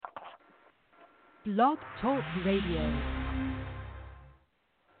Blog Talk Radio.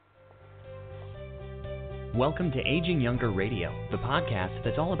 Welcome to Aging Younger Radio, the podcast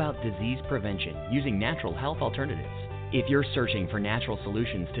that's all about disease prevention using natural health alternatives. If you're searching for natural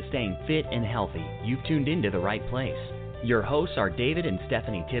solutions to staying fit and healthy, you've tuned into the right place. Your hosts are David and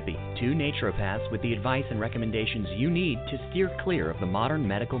Stephanie Tippie, two naturopaths with the advice and recommendations you need to steer clear of the modern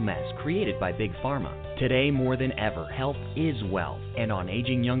medical mess created by Big Pharma. Today, more than ever, health is wealth, and on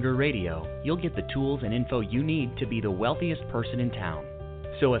Aging Younger Radio, you'll get the tools and info you need to be the wealthiest person in town.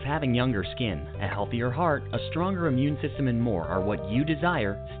 So if having younger skin, a healthier heart, a stronger immune system, and more are what you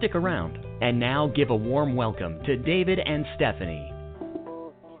desire, stick around. And now give a warm welcome to David and Stephanie.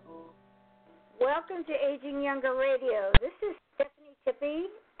 Welcome to Aging Younger Radio. This is Stephanie Tippie,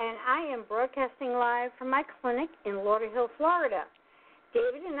 and I am broadcasting live from my clinic in Lauderhill, Florida.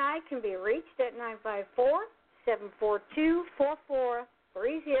 David and I can be reached at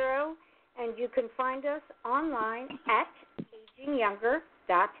 954-742-4430, and you can find us online at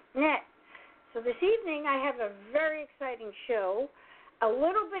agingyounger.net. So this evening I have a very exciting show, a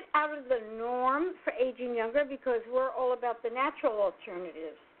little bit out of the norm for Aging Younger because we're all about the natural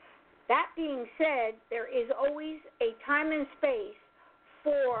alternatives. That being said, there is always a time and space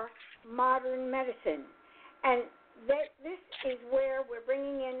for modern medicine. And this is where we're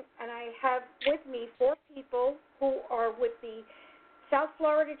bringing in, and I have with me 4 people who are with the South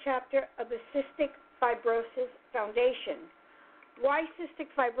Florida chapter of the Cystic Fibrosis Foundation. Why cystic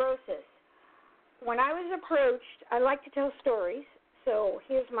fibrosis? When I was approached, I like to tell stories, so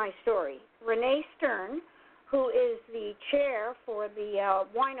here's my story. Renee Stern, who is the chair for the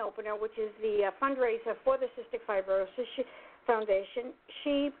Wine Opener, which is the fundraiser for the Cystic Fibrosis Foundation,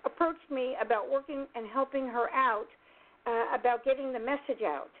 she approached me about working and helping her out about getting the message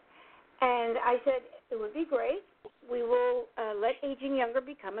out. And I said, it would be great. We will let Aging Younger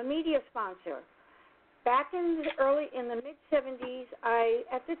become a media sponsor. Back in the mid-'70s, I,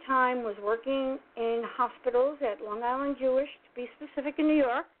 at the time, was working in hospitals at Long Island Jewish, to be specific, in New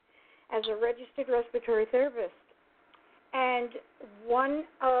York, as a registered respiratory therapist. And one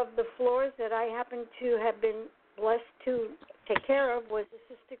of the floors that I happened to have been blessed to take care of was the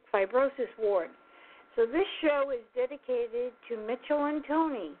cystic fibrosis ward. So this show is dedicated to Mitchell and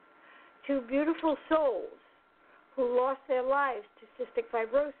Tony, 2 beautiful souls who lost their lives to cystic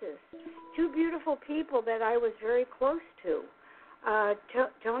fibrosis, 2 beautiful people that I was very close to.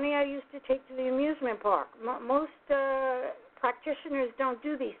 Tony I used to take to the amusement park. Most practitioners don't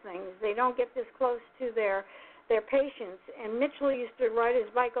do these things. They don't get this close to their patients. And Mitchell used to ride his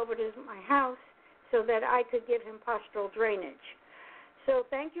bike over to my house so that I could give him postural drainage. So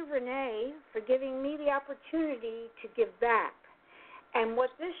thank you, Renee, for giving me the opportunity to give back. And what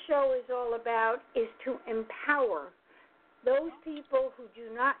this show is all about is to empower those people who do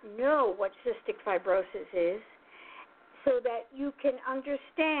not know what cystic fibrosis is so that you can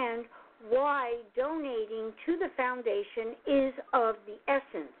understand why donating to the foundation is of the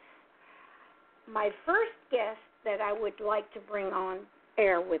essence. My first guest that I would like to bring on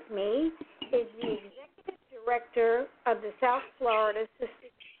air with me is the Executive Director of the South Florida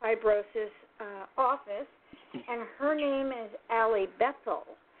Cystic Fibrosis Office, and her name is Allie Bethel.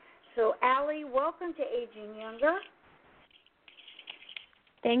 So, Allie, welcome to Aging Younger.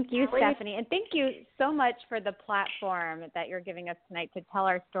 Thank you, Allie. Stephanie, and thank you so much for the platform that you're giving us tonight to tell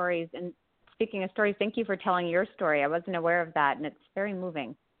our stories. And speaking of stories, thank you for telling your story. I wasn't aware of that, and it's very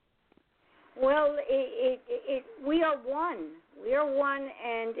moving. Well, we are one. We are one,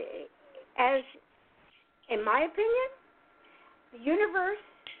 and as, in my opinion, the universe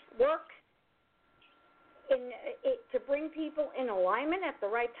works to bring people in alignment at the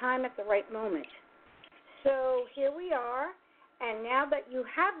right time, at the right moment. So here we are, and now that you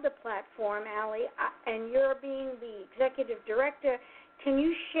have the platform, Allie, and you're being the Executive Director, can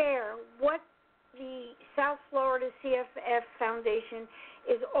you share what the South Florida CFF Foundation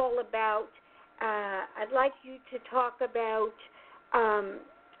is all about? I'd like you to talk about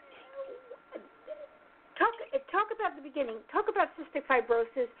talk about the beginning. Talk about cystic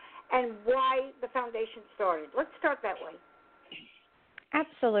fibrosis and why the foundation started. Let's start that way.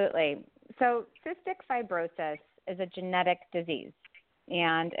 Absolutely. So cystic fibrosis is a genetic disease,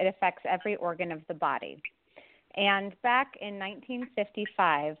 and it affects every organ of the body. And back in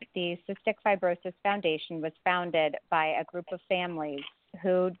 1955, the Cystic Fibrosis Foundation was founded by a group of families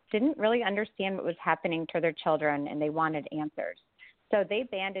who didn't really understand what was happening to their children, and they wanted answers. So they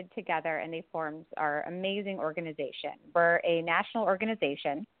banded together and they formed our amazing organization. We're a national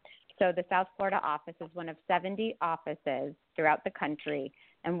organization. So the South Florida office is one of 70 offices throughout the country,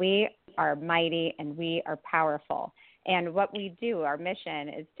 and we are mighty and we are powerful. And what we do, our mission,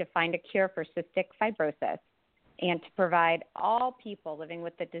 is to find a cure for cystic fibrosis and to provide all people living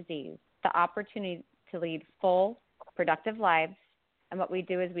with the disease the opportunity to lead full, productive lives. And what we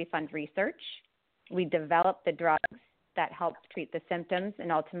do is we fund research, we develop the drugs that help treat the symptoms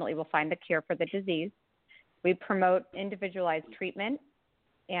and ultimately will find the cure for the disease. We promote individualized treatment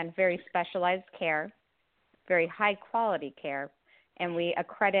and very specialized care, very high-quality care, and we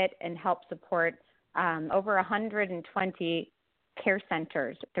accredit and help support over 120 care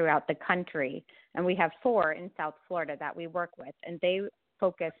centers throughout the country, and we have 4 in South Florida that we work with, and they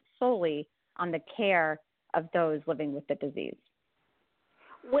focus solely on the care of those living with the disease.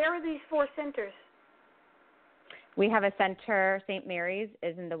 Where are these 4 centers? We have a center, St. Mary's,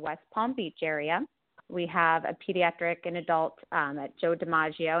 is in the West Palm Beach area. We have a pediatric and adult at Joe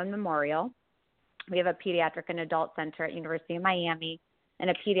DiMaggio and Memorial. We have a pediatric and adult center at University of Miami, and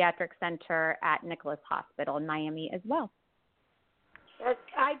a pediatric center at Nicholas Hospital in Miami as well.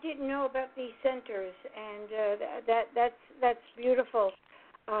 I didn't know about these centers, and that's beautiful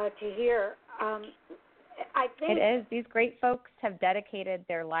to hear. I think it is. These great folks have dedicated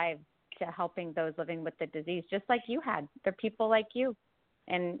their lives to helping those living with the disease, just like you had. They're people like you,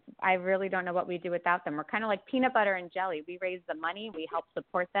 and I really don't know what we do without them. We're kind of like peanut butter and jelly. We raise the money, we help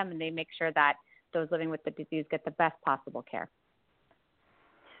support them, and they make sure that those living with the disease get the best possible care.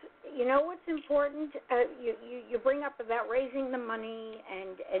 You know what's important? You bring up about raising the money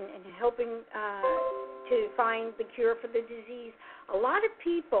and helping to find the cure for the disease. A lot of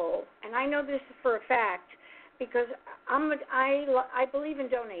people, and I know this for a fact, because I believe in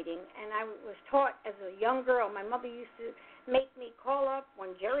donating, and I was taught as a young girl. My mother used to make me call up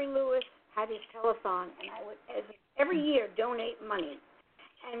when Jerry Lewis had his telethon, and I would every year donate money.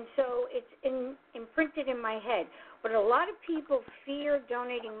 And so it's imprinted in my head. But a lot of people fear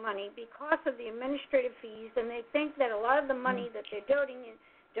donating money because of the administrative fees, and they think that a lot of the money that they're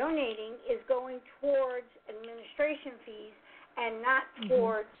donating is going towards administration fees and not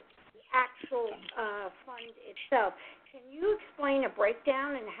towards the actual fund itself. Can you explain a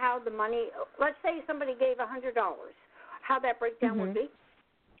breakdown and how the money, let's say somebody gave $100, how that breakdown would be?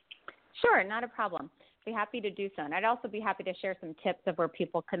 Sure, not a problem. Be happy to do so. And I'd also be happy to share some tips of where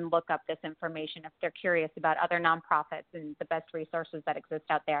people can look up this information if they're curious about other nonprofits and the best resources that exist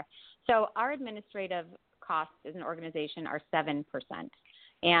out there. So our administrative costs as an organization are 7%.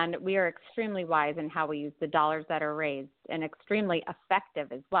 And we are extremely wise in how we use the dollars that are raised and extremely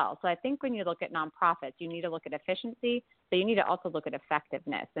effective as well. So I think when you look at nonprofits, you need to look at efficiency, but you need to also look at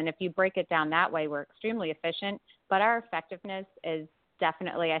effectiveness. And if you break it down that way, we're extremely efficient, but our effectiveness is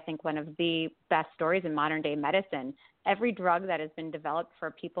definitely, I think, one of the best stories in modern day medicine. Every drug that has been developed for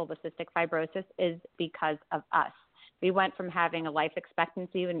people with cystic fibrosis is because of us. We went from having a life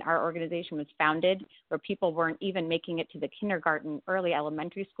expectancy when our organization was founded where people weren't even making it to the kindergarten, early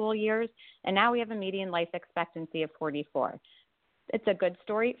elementary school years, and now we have a median life expectancy of 44. It's a good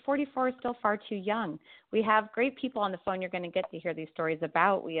story. 44 is still far too young. We have great people on the phone you're going to get to hear these stories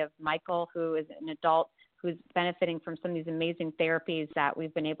about. We have Michael, who is an adult who's benefiting from some of these amazing therapies that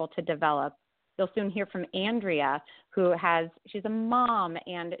we've been able to develop. You'll soon hear from Andrea, she's a mom,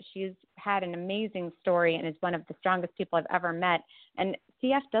 and she's had an amazing story and is one of the strongest people I've ever met. And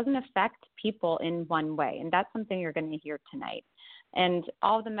CF doesn't affect people in one way, and that's something you're going to hear tonight. And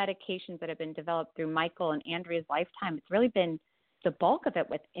all the medications that have been developed through Michael and Andrea's lifetime, it's really been the bulk of it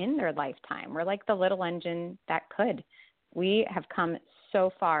within their lifetime. We're like the little engine that could. We have come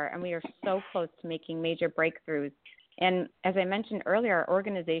so far, and we are so close to making major breakthroughs. And as I mentioned earlier, our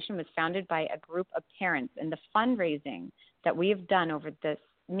organization was founded by a group of parents, and the fundraising that we have done over this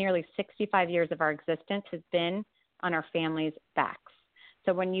nearly 65 years of our existence has been on our families' backs.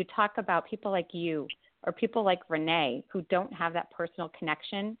 So when you talk about people like you or people like Renee who don't have that personal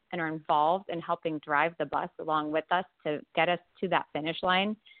connection and are involved in helping drive the bus along with us to get us to that finish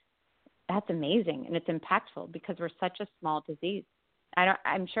line, that's amazing, and it's impactful because we're such a small disease.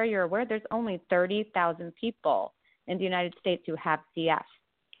 I'm sure you're aware there's only 30,000 people in the United States who have CF,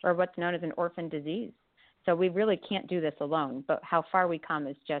 or what's known as an orphan disease. So we really can't do this alone, but how far we come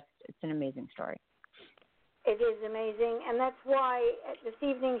is it's an amazing story. It is amazing, and that's why this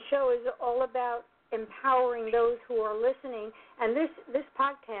evening's show is all about empowering those who are listening. And this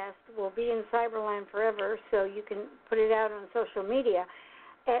podcast will be in Cyberland forever, so you can put it out on social media.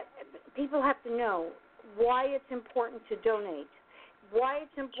 People have to know why it's important to donate, why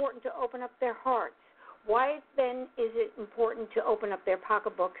it's important to open up their hearts, why then is it important to open up their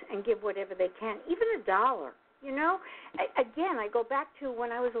pocketbooks and give whatever they can, even $1. You know, again, I go back to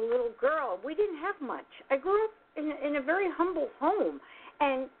when I was a little girl. We didn't have much. I grew up in a very humble home,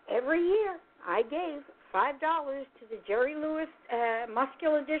 and every year I gave $5 to the Jerry Lewis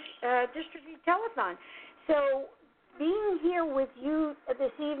Muscular Dystrophy Telethon. So being here with you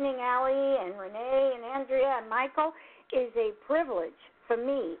this evening, Allie and Renee and Andrea and Michael, is a privilege for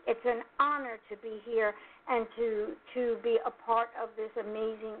me. It's an honor to be here and to be a part of this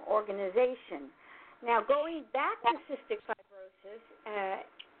amazing organization. Now, going back to cystic fibrosis,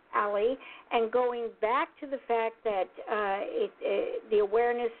 Allie, and going back to the fact that the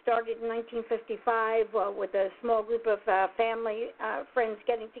awareness started in 1955 with a small group of family friends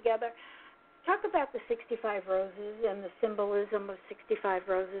getting together. Talk about the 65 roses and the symbolism of 65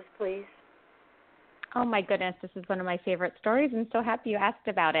 roses, please. Oh, my goodness. This is one of my favorite stories. I'm so happy you asked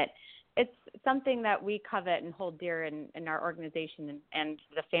about it. It's something that we covet and hold dear in our organization and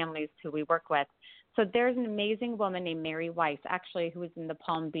the families who we work with. So there's an amazing woman named Mary Weiss, actually, who was in the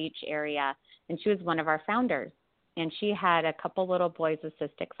Palm Beach area, and she was one of our founders. And she had a couple little boys with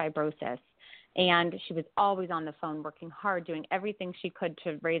cystic fibrosis. And she was always on the phone working hard, doing everything she could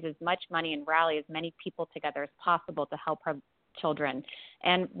to raise as much money and rally as many people together as possible to help her children.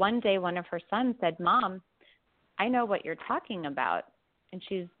 And one day one of her sons said, "Mom, I know what you're talking about." And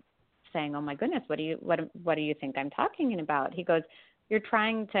she's saying, "Oh my goodness, what do you think I'm talking about?" He goes, "You're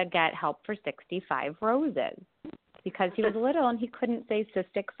trying to get help for 65 roses," because he was little and he couldn't say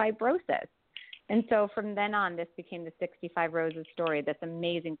cystic fibrosis. And so from then on, this became the 65 Roses story, this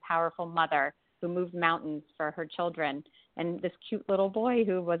amazing, powerful mother who moved mountains for her children. And this cute little boy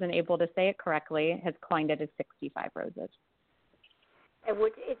who wasn't able to say it correctly has coined it as 65 Roses.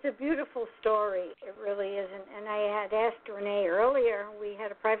 It's a beautiful story. It really is. And I had asked Renee earlier, we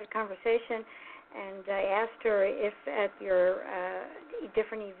had a private conversation, and I asked her if at your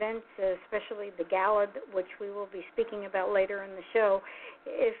different events, especially the gala, which we will be speaking about later in the show,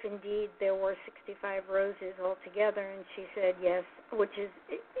 if indeed there were 65 roses altogether, and she said yes, which is,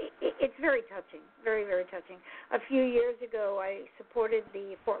 it's very touching, very, very touching. A few years ago, I supported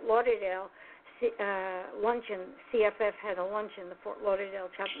the Fort Lauderdale luncheon. CFF had a luncheon, the Fort Lauderdale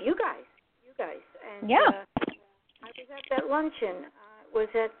chapter. You guys. And yeah. I was at that luncheon. Was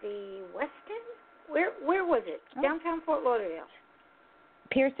at the West End? Where was it? Oh. Downtown Fort Lauderdale.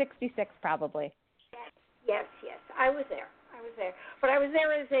 Pier 66, probably. Yes. I was there. But I was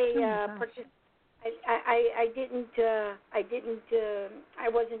there as a participant. I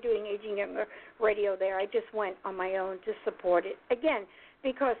wasn't doing Aging Younger radio there. I just went on my own to support it. Again,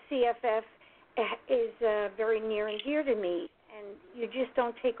 because CFF is very near and dear to me, and you just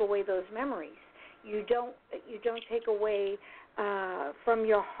don't take away those memories. You don't take away from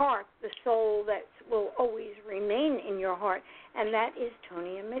your heart the soul that will always remain in your heart, and that is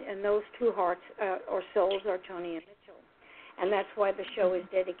Tony and Mitchell. And those two hearts or souls are Tony and Mitchell, and that's why the show is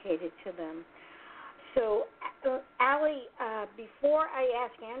dedicated to them. So, Allie, before I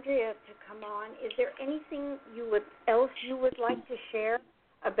ask Andrea to come on, is there anything else you would like to share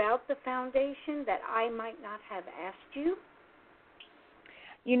about the foundation that I might not have asked you?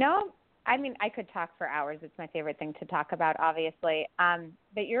 I could talk for hours. It's my favorite thing to talk about, obviously.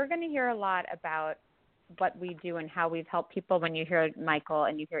 But you're going to hear a lot about what we do and how we've helped people when you hear Michael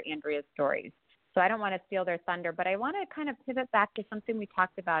and you hear Andrea's stories. So I don't want to steal their thunder, but I want to kind of pivot back to something we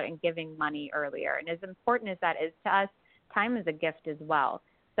talked about in giving money earlier. And as important as that is to us, time is a gift as well.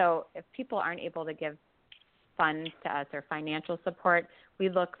 So if people aren't able to give funds to us or financial support, we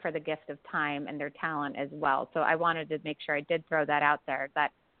look for the gift of time and their talent as well. So I wanted to make sure I did throw that out there,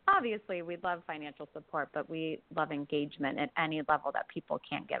 that obviously we love financial support, but we love engagement at any level that people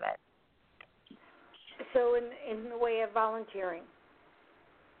can give it. So in the way of volunteering?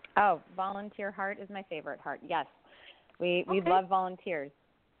 Oh, volunteer heart is my favorite heart. Yes, we love volunteers.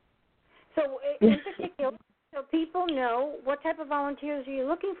 So in particular, so people know what type of volunteers are you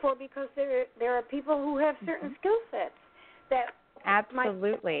looking for, because there are people who have certain skill sets that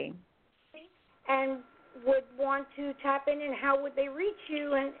absolutely and would want to tap in, and how would they reach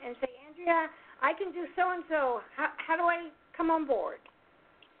you and say, Andrea, I can do so and so. How do I come on board?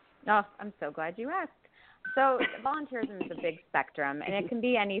 Oh, I'm so glad you asked. So volunteerism is a big spectrum, and it can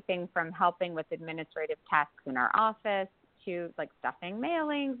be anything from helping with administrative tasks in our office to like stuffing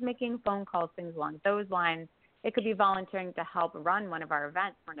mailings, making phone calls, things along those lines. It could be volunteering to help run one of our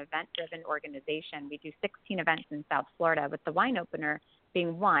events. We're an event-driven organization. We do 16 events in South Florida, with the wine opener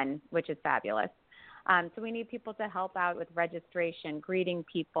being one, which is fabulous. So we need people to help out with registration, greeting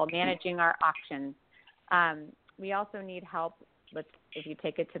people, managing our auctions. We also need help with, if you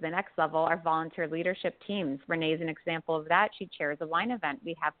take it to the next level, our volunteer leadership teams. Renee is an example of that. She chairs a wine event.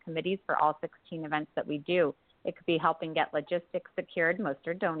 We have committees for all 16 events that we do. It could be helping get logistics secured. Most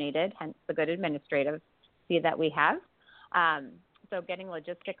are donated, hence the good administrative fee that we have. So getting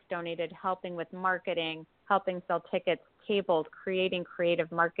logistics donated, helping with marketing, helping sell tickets, tables, creating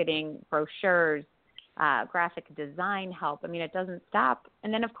creative marketing, brochures, graphic design help. I mean, it doesn't stop.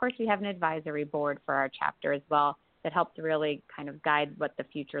 And then, of course, we have an advisory board for our chapter as well that helps really kind of guide what the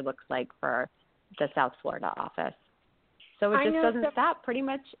future looks like for the South Florida office. So it just doesn't stop. Pretty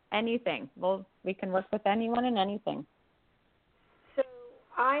much anything. Well, we can work with anyone and anything. So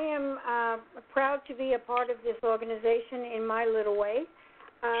I am proud to be a part of this organization in my little way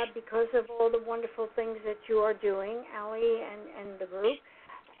because of all the wonderful things that you are doing, Allie and the group.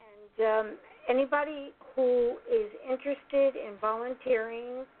 And anybody who is interested in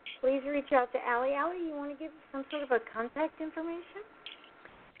volunteering, please reach out to Allie. Allie, you want to give some sort of a contact information?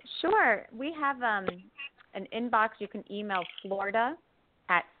 Sure. We have an inbox. You can email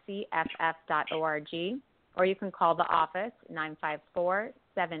florida@cff.org, or you can call the office,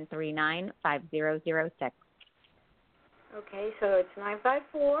 954-739-5006. Okay, so it's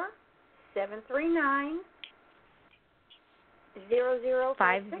 954-739-5006.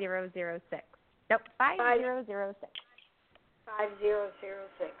 5006. Nope, 5006.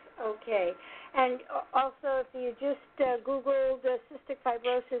 5006. Okay. And also, if you just Google the Cystic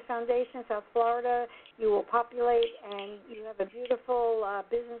Fibrosis Foundation, South Florida, you will populate, and you have a beautiful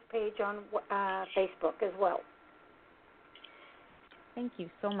business page on Facebook as well. Thank you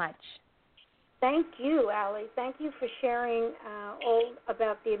so much. Thank you, Allie. Thank you for sharing all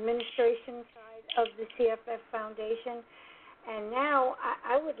about the administration side of the CFF Foundation. And now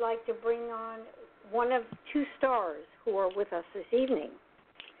I would like to bring on one of two stars who are with us this evening.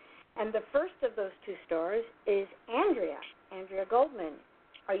 And the first of those two stars is Andrea Goldman.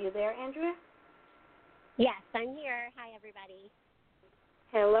 Are you there, Andrea? Yes, I'm here. Hi, everybody.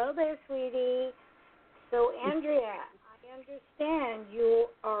 Hello there, sweetie. So, Andrea, I understand you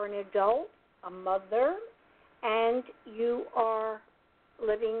are an adult, a mother, and you are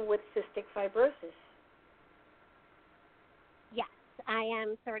living with cystic fibrosis. Yes, I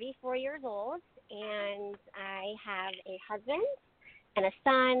am 34 years old, and I have a husband and a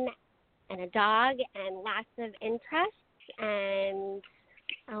son and a dog and lots of interests and,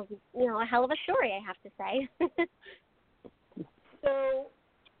 a hell of a story, I have to say. So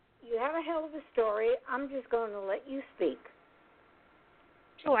you have a hell of a story. I'm just going to let you speak.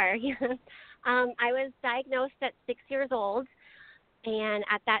 Sure. I was diagnosed at 6 years old, and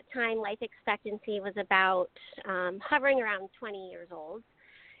at that time, life expectancy was about hovering around 20 years old.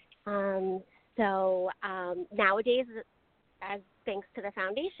 So nowadays, as thanks to the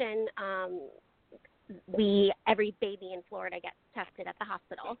foundation, every baby in Florida gets tested at the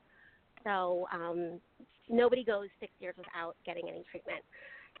hospital. So nobody goes 6 years without getting any treatment.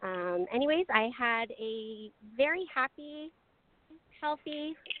 Anyways, I had a very happy,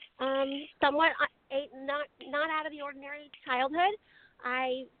 healthy, somewhat not out of the ordinary childhood.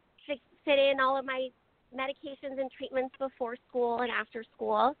 I fit in all of my medications and treatments before school and after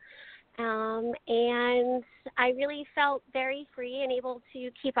school. And I really felt very free and able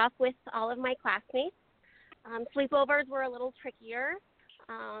to keep up with all of my classmates. Sleepovers were a little trickier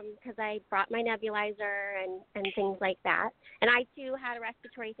because I brought my nebulizer and things like that. And I, too, had a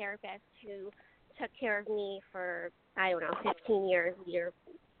respiratory therapist who took care of me for, 15 years.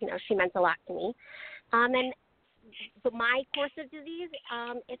 She meant a lot to me. But my course of disease,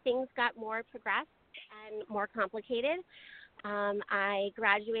 if things got more progressed and more complicated, I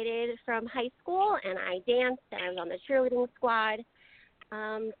graduated from high school, and I danced, and I was on the cheerleading squad.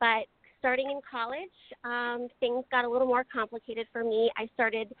 But starting in college, things got a little more complicated for me. I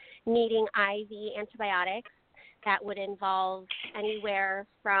started needing IV antibiotics that would involve anywhere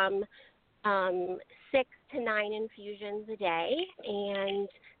from 6 to 9 infusions a day, and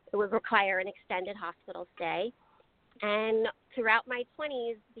it would require an extended hospital stay. And throughout my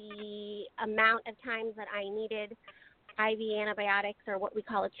 20s, the amount of times that I needed IV antibiotics, or what we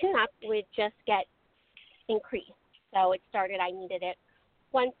call a tune-up, would just get increased. So it started, I needed it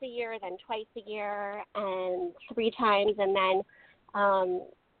once a year, then twice a year, and 3 times. And then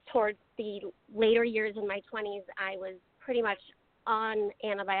towards the later years in my 20s, I was pretty much on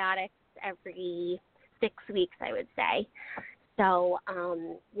antibiotics every 6 weeks, I would say. So,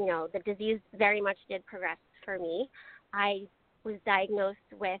 the disease very much did progress for me. I was diagnosed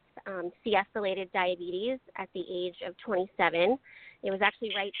with CF-related diabetes at the age of 27. It was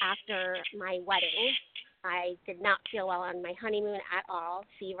actually right after my wedding. I did not feel well on my honeymoon at all,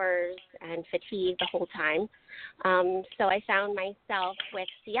 fevers and fatigue the whole time. So I found myself with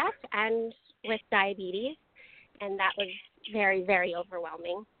CF and with diabetes, and that was very, very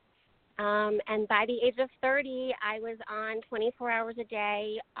overwhelming. And by the age of 30, I was on 24 hours a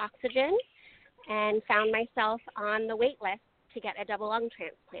day oxygen and found myself on the wait list to get a double lung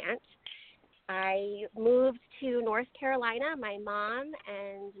transplant. I moved to North Carolina. My mom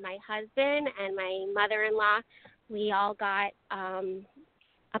and my husband and my mother-in-law, we all got a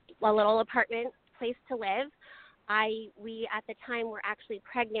little apartment place to live. We at the time were actually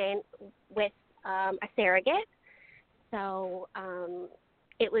pregnant with a surrogate, so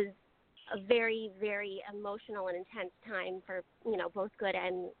it was a very, very emotional and intense time for, both good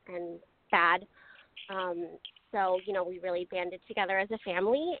and bad. So, we really banded together as a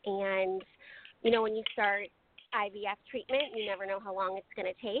family. And, when you start IVF treatment, you never know how long it's going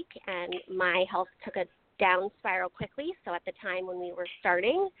to take. And my health took a down spiral quickly. So at the time when we were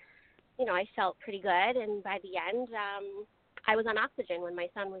starting, I felt pretty good. And by the end, I was on oxygen when my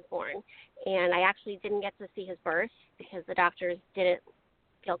son was born. And I actually didn't get to see his birth because the doctors didn't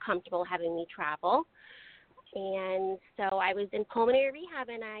feel comfortable having me travel. And so I was in pulmonary rehab,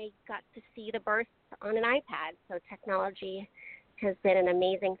 and I got to see the birth on an iPad. So technology has been an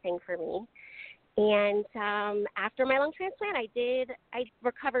amazing thing for me. And after my lung transplant, I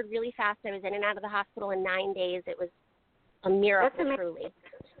recovered really fast. I was in and out of the hospital in 9 days. It was a miracle, truly.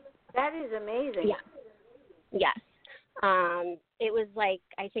 That is amazing. Yeah. Yes. It was like,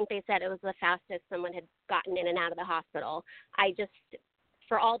 I think they said it was the fastest someone had gotten in and out of the hospital.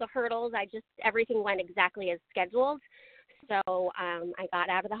 For all the hurdles, everything went exactly as scheduled. So I got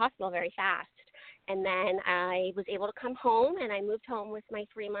out of the hospital very fast. And then I was able to come home, and I moved home with my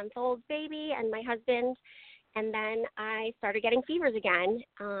 3-month-old baby and my husband. And then I started getting fevers again.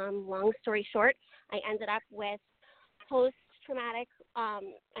 Long story short, I ended up with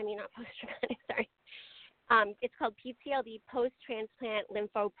it's called PTLD, post-transplant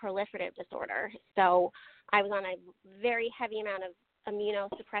lymphoproliferative disorder. So I was on a very heavy amount of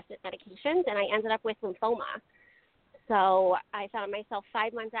immunosuppressant medications, and I ended up with lymphoma. So I found myself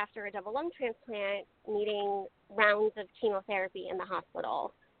 5 months after a double lung transplant needing rounds of chemotherapy in the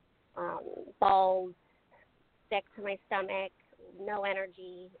hospital. Balls, sick to my stomach, no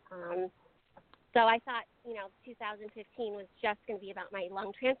energy. So I thought, 2015 was just going to be about my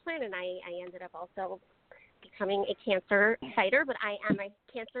lung transplant, and I ended up also becoming a cancer fighter, but I am a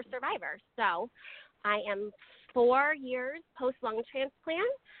cancer survivor. So I am 4 years post-lung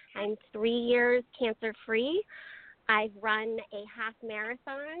transplant. I'm 3 years cancer-free. I've run a half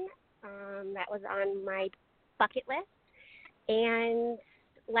marathon. That was on my bucket list. And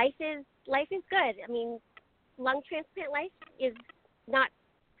life is good. I mean, lung transplant life is not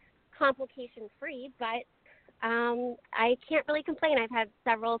complication-free, but I can't really complain. I've had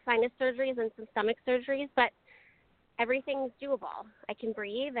several sinus surgeries and some stomach surgeries, but everything's doable. I can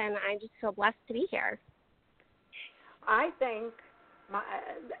breathe, and I just feel blessed to be here. I think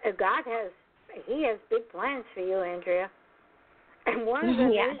God has big plans for you, Andrea. And one of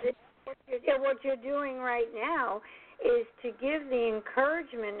them is what you're doing right now is to give the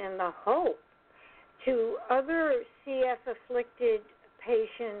encouragement and the hope to other CF-afflicted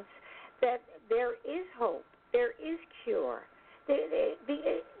patients that there is hope, there is cure. The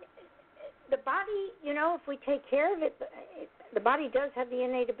body, if we take care of it, the body does have the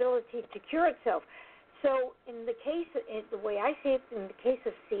innate ability to cure itself. So in the case, the way I see it, in the case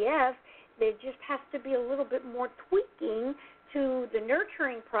of CF, there just has to be a little bit more tweaking to the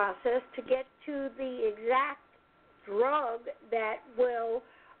nurturing process to get to the exact drug that will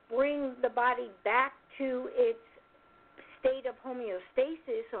bring the body back to its state of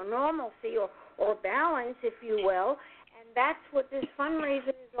homeostasis or normalcy or balance, if you will. And that's what this fundraiser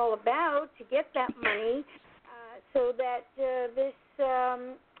is all about, to get that money so that this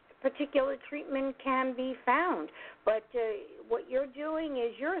particular treatment can be found. But what you're doing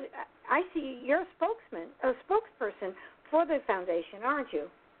is I see you're a spokesperson for the foundation, aren't you?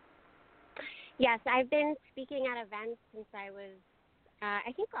 Yes, I've been speaking at events since I was,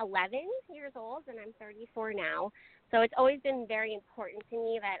 I think, 11 years old, and I'm 34 now. So it's always been very important to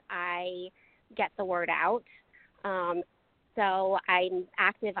me that I get the word out. So I'm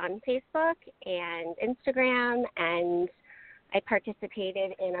active on Facebook and Instagram, and I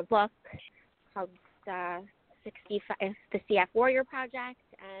participated in a book called the CF Warrior Project,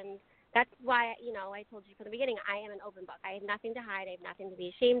 and that's why, I told you from the beginning, I am an open book. I have nothing to hide. I have nothing to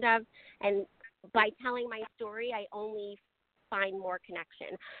be ashamed of, and by telling my story, I only find more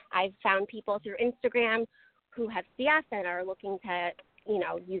connection. I've found people through Instagram who have CF and are looking to,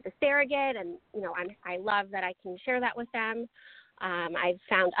 use a surrogate, and, I love that I can share that with them. I've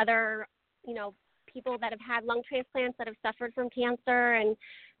found other, people that have had lung transplants that have suffered from cancer, and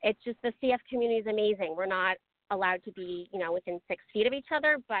it's just the CF community is amazing. We're not allowed to be, within 6 feet of each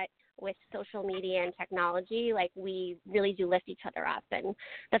other, but with social media and technology, we really do lift each other up. And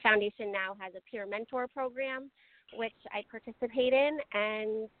the foundation now has a peer mentor program which I participate in,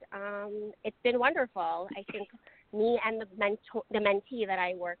 and it's been wonderful. I think me and the mentee that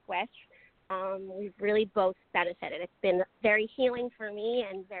I work with, we've really both benefited. It's been very healing for me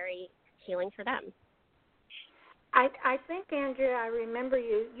and very healing for them. I think, Andrea, I remember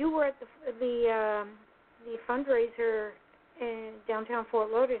you. You were at the fundraiser in downtown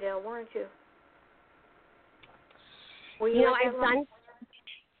Fort Lauderdale, weren't you? Were you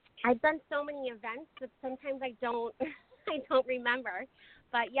I've done so many events that sometimes I don't remember.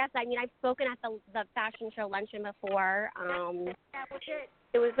 But yes, I mean, I've spoken at the fashion show luncheon before. That was it.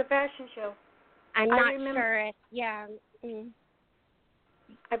 It was the fashion show. I'm not sure if, yeah.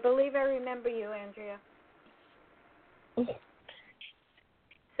 I believe I remember you, Andrea.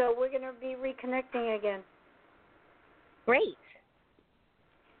 So we're going to be reconnecting again. Great.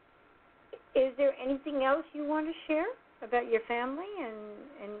 Is there anything else you want to share about your family,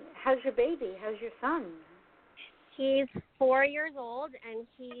 and how's your baby? How's your son? He's 4 years old, and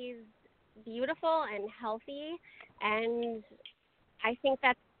he's beautiful and healthy, and I think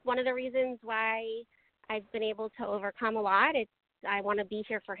that's one of the reasons why I've been able to overcome a lot. I want to be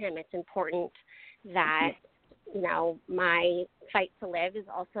here for him. It's important that, you know, my fight to live is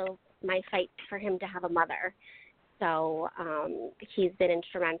also my fight for him to have a mother. So he's been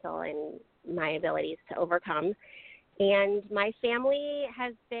instrumental in my abilities to overcome. And my family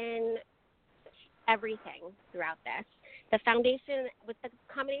has been everything throughout this. The foundation, with the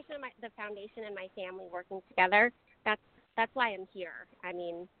combination of the foundation and my family working together, that's why I'm here. I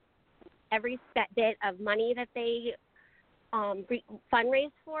mean, every bit of money that they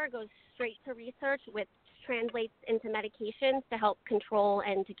fundraise for goes straight to research, which translates into medications to help control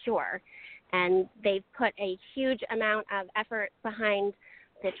and to cure. And they've put a huge amount of effort behind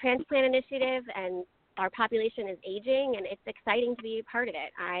the transplant initiative, and our population is aging, and it's exciting to be a part of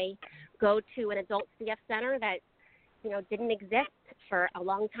it. I go to an adult CF center that, you know, didn't exist for a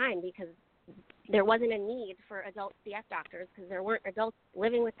long time because there wasn't a need for adult CF doctors because there weren't adults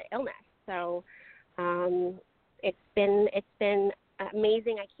living with the illness. So it's been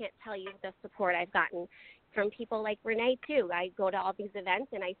amazing. I can't tell you the support I've gotten from people like Renee, too. I go to all these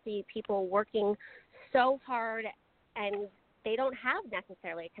events, and I see people working so hard, and they don't have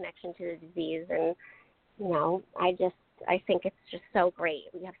necessarily a connection to the disease. And, you know, I think it's just so great.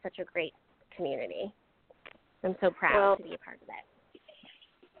 We have such a great community. I'm so proud to be a part of it.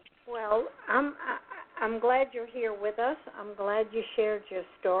 Well, I'm glad you're here with us. I'm glad you shared your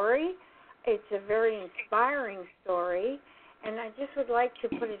story. It's a very inspiring story, and I just would like to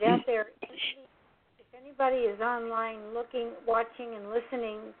put it out there. If anybody is online watching and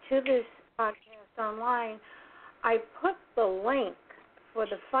listening to this podcast online, I put the link for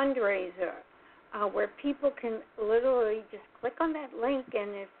the fundraiser where people can literally just click on that link,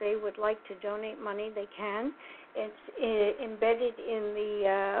 and if they would like to donate money, they can. It's embedded in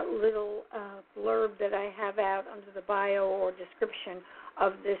the little blurb that I have out under the bio or description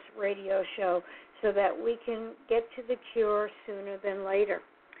of this radio show, so that we can get to the cure sooner than later.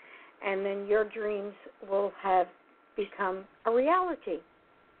 And then your dreams will have become a reality.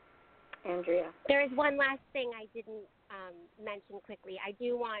 Andrea. There is one last thing I didn't mention quickly. I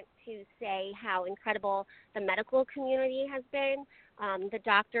do want to say how incredible the medical community has been. The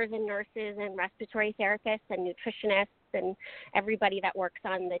doctors and nurses and respiratory therapists and nutritionists and everybody that works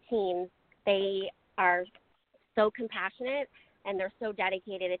on the teams, they are so compassionate and they're so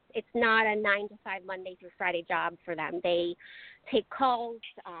dedicated. It's not a 9 to 5 Monday through Friday job for them. They take calls.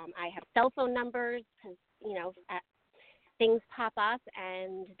 I have cell phone numbers because, you know, things pop up,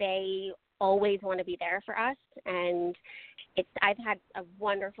 and they always want to be there for us. And I've had a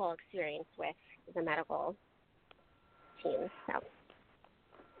wonderful experience with the medical team. So.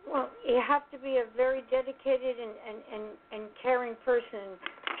 Well, you have to be a very dedicated and caring person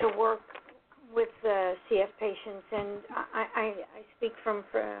to work with CF patients, and I speak from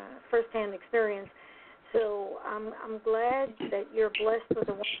firsthand experience. So I'm glad that you're blessed with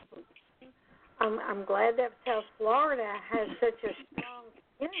a wonderful team. I'm glad that South Florida has such a strong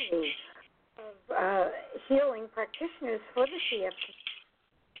community of healing practitioners for the CF.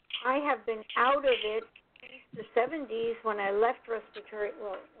 I have been out of it since the 70s when I left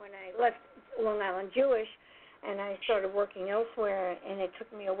when I left Long Island Jewish, and I started working elsewhere, and it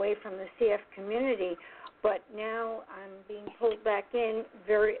took me away from the CF community. But now I'm being pulled back in,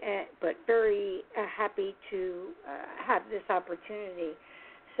 very happy to have this opportunity.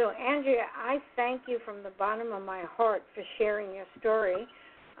 So, Andrea, I thank you from the bottom of my heart for sharing your story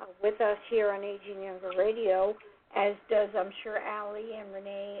with us here on Aging Younger Radio, as does, I'm sure, Allie and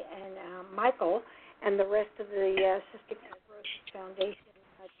Renee and Michael and the rest of the Cystic Fibrosis Foundation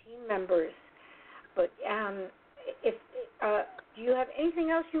team members. But Do you have anything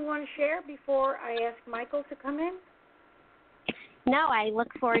else you want to share before I ask Michael to come in? No, I look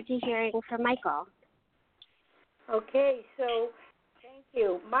forward to hearing from Michael. Okay, so thank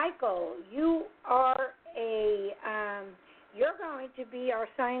you. Michael, you are you're going to be our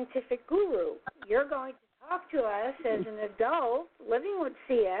scientific guru. You're going to talk to us as an adult living with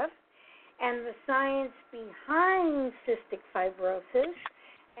CF and the science behind cystic fibrosis,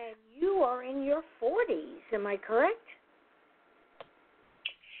 and you are in your 40s. Am I correct?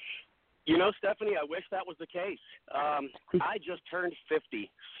 You know, Stephanie, I wish that was the case. I just turned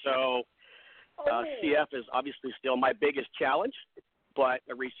 50, so CF is obviously still my biggest challenge, but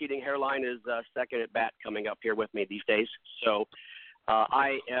a receding hairline is second at bat coming up here with me these days. So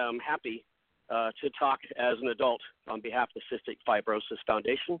I am happy to talk as an adult on behalf of the Cystic Fibrosis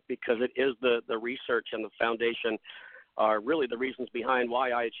Foundation, because it is the research and the foundation are really the reasons behind why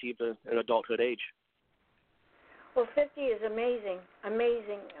I achieved an adulthood age. Well, 50 is amazing,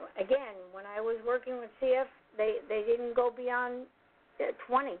 amazing. Again, when I was working with CF, they didn't go beyond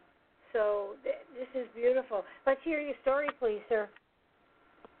 20. So this is beautiful. Let's hear your story, please, sir.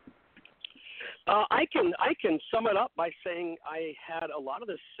 I can sum it up by saying I had a lot of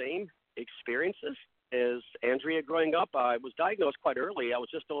the same experiences as Andrea growing up. I was diagnosed quite early. I was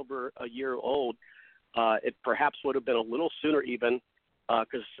just over a year old. It perhaps would have been a little sooner even,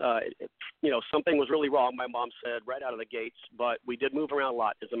 because something was really wrong, my mom said, right out of the gates. But we did move around a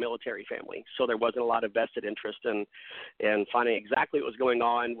lot as a military family, so there wasn't a lot of vested interest in finding exactly what was going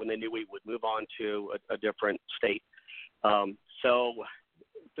on when they knew we would move on to a different state. So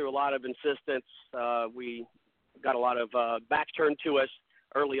through a lot of insistence, we got a lot of backs turned to us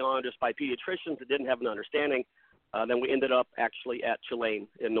early on just by pediatricians that didn't have an understanding. Then we ended up actually at Tulane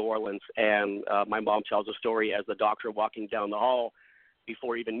in New Orleans, and my mom tells a story as the doctor walking down the hall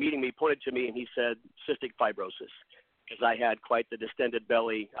before even meeting me pointed to me and he said, cystic fibrosis, because I had quite the distended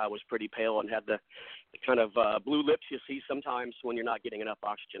belly. I was pretty pale and had the kind of blue lips you see sometimes when you're not getting enough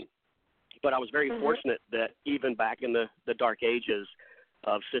oxygen. But I was very fortunate that even back in the dark ages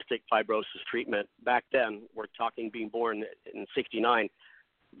of cystic fibrosis treatment, back then, we're talking being born in 69,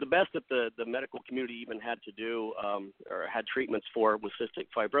 the best that the medical community even had to do or had treatments for with cystic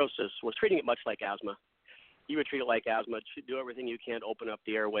fibrosis was treating it much like asthma. You would treat it like asthma, do everything you can to open up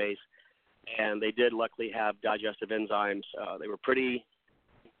the airways, and they did luckily have digestive enzymes. They were pretty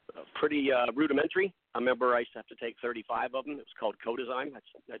rudimentary. I remember I used to have to take 35 of them. It was called codezyme.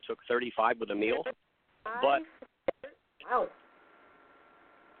 I took 35 with a meal. But wow.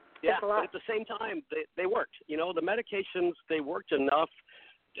 Yeah, but at the same time, they worked. You know, the medications, they worked enough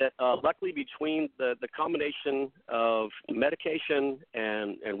that luckily between the combination of medication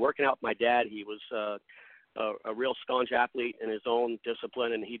and working out with my dad, he was a real staunch athlete in his own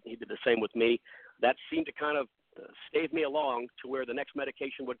discipline, and he did the same with me. That seemed to kind of stave me along to where the next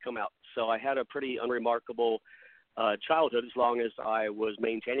medication would come out. So I had a pretty unremarkable childhood as long as I was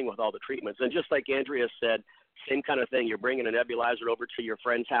maintaining with all the treatments. And just like Andrea said, same kind of thing. You're bringing a nebulizer over to your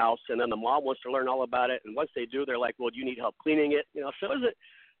friend's house, and then the mom wants to learn all about it. And once they do, they're like, well, do you need help cleaning it? You know, so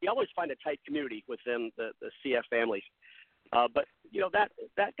you always find a tight community within the CF families. But, you know,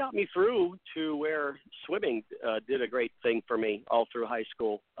 that got me through to where swimming did a great thing for me all through high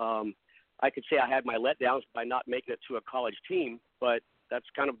school. I could say I had my letdowns by not making it to a college team, but that's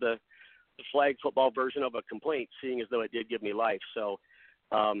kind of the flag football version of a complaint, seeing as though it did give me life. So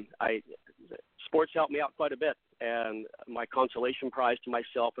sports helped me out quite a bit. And my consolation prize to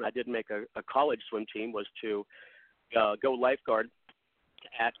myself, and I did make a college swim team, was to go lifeguard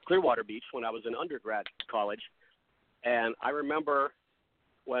at Clearwater Beach when I was in undergrad college. And I remember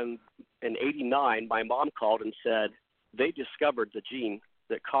when in '89, my mom called and said they discovered the gene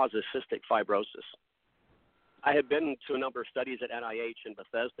that causes cystic fibrosis. I had been to a number of studies at NIH in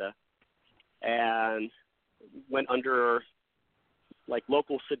Bethesda and went under like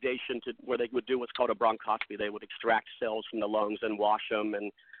local sedation to where they would do what's called a bronchoscopy. They would extract cells from the lungs and wash them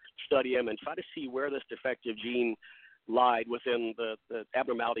and study them and try to see where this defective gene lied within the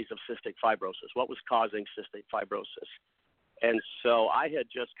abnormalities of cystic fibrosis, what was causing cystic fibrosis. And so I had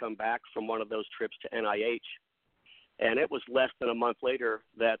just come back from one of those trips to NIH, and it was less than a month later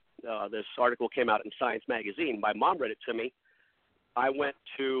that this article came out in Science magazine. My mom read it to me. I went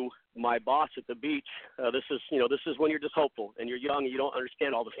to my boss at the beach. This is when you're just hopeful and you're young and you don't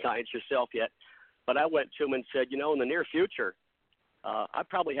understand all the science yourself yet. But I went to him and said, in the near future, I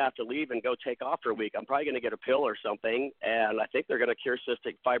probably have to leave and go take off for a week. I'm probably going to get a pill or something, and I think they're going to cure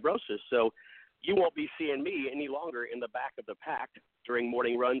cystic fibrosis. So you won't be seeing me any longer in the back of the pack during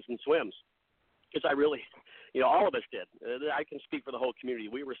morning runs and swims. Because I really, all of us did. I can speak for the whole community.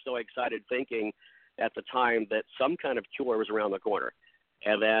 We were so excited thinking at the time that some kind of cure was around the corner.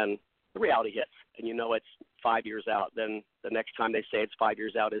 And then the reality hits, and you know it's 5 years out. Then the next time they say it's 5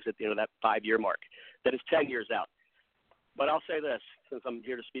 years out is at the end of that 5-year mark. Then it's 10 years out. But I'll say this, since I'm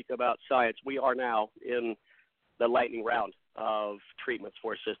here to speak about science, we are now in the lightning round of treatments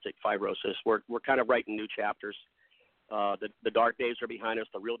for cystic fibrosis. We're kind of writing new chapters. The dark days are behind us.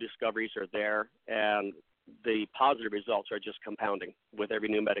 The real discoveries are there, and the positive results are just compounding with every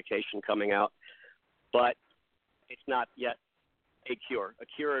new medication coming out. But it's not yet a cure. A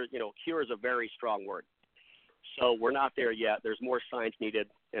cure is a very strong word. So we're not there yet. There's more science needed,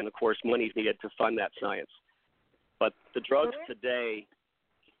 and of course, money's needed to fund that science. But the drugs today,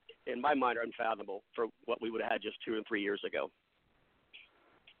 in my mind, are unfathomable for what we would have had just 2 and 3 years ago.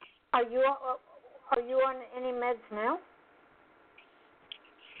 Are you on any meds now?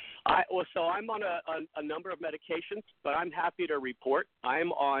 So I'm on a number of medications, but I'm happy to report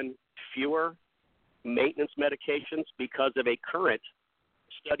I'm on fewer maintenance medications because of a current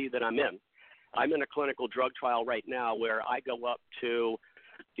study that I'm in. I'm in a clinical drug trial right now where I go up to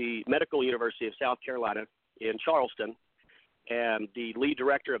the Medical University of South Carolina in Charleston, and the lead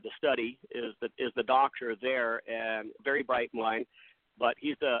director of the study is the doctor there, and very bright mind, but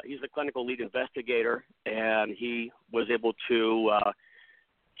he's the clinical lead investigator, and he was able to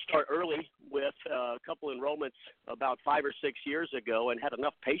start early with a couple enrollments about 5 or 6 years ago, and had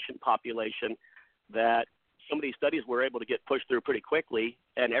enough patient population that some of these studies were able to get pushed through pretty quickly.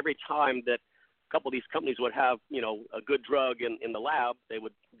 And every time that a couple of these companies would have, a good drug in the lab, they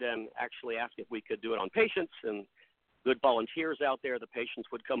would then actually ask if we could do it on patients, and good volunteers out there, the patients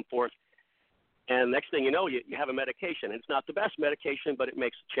would come forth. And next thing you know, you have a medication. It's not the best medication, but it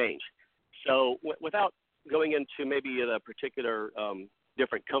makes a change. So without going into maybe the particular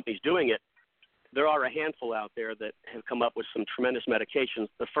different companies doing it, there are a handful out there that have come up with some tremendous medications.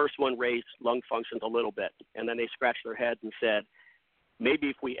 The first one raised lung functions a little bit, and then they scratched their heads and said, maybe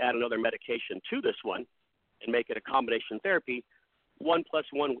if we add another medication to this one and make it a combination therapy, 1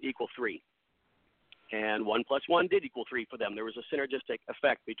 + 1 will equal 3. And 1 + 1 did equal 3 for them. There was a synergistic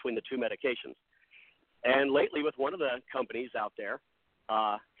effect between the two medications. And lately with one of the companies out there,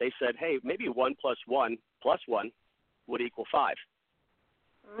 they said, hey, maybe 1 + 1 + 1 would equal 5.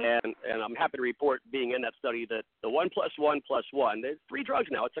 And I'm happy to report, being in that study, that the 1 + 1 + 1, there's 3 drugs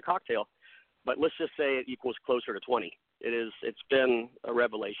now. It's a cocktail. But let's just say it equals closer to 20. It's been a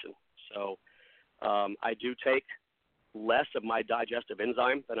revelation. So I do take less of my digestive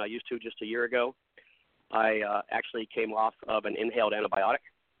enzyme than I used to just a year ago. I actually came off of an inhaled antibiotic.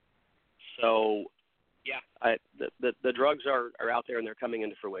 So, yeah, the drugs are out there, and they're coming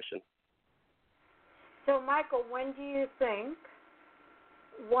into fruition. So, Michael, when do you think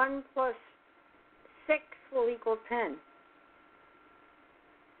 1 + 6 will equal 10?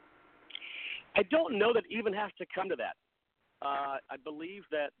 I don't know that it even has to come to that. I believe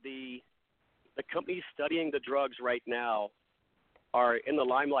that the companies studying the drugs right now are in the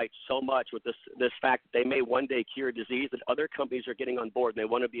limelight so much with this fact that they may one day cure a disease, that other companies are getting on board, and they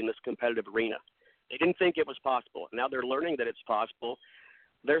want to be in this competitive arena. They didn't think it was possible. Now they're learning that it's possible.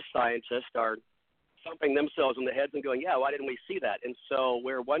 Their scientists are thumping themselves in the heads and going, yeah, why didn't we see that? And so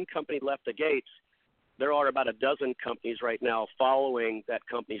where one company left the gates, there are about a dozen companies right now following that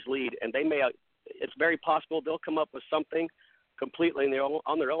company's lead, and it's very possible they'll come up with something completely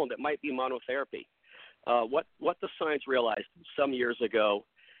on their own that might be monotherapy. What the science realized some years ago,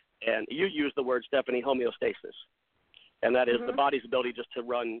 and you used the word, Stephanie, homeostasis, and that is the body's ability just to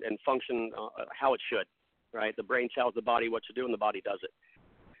run and function how it should, right? The brain tells the body what to do, and the body does it.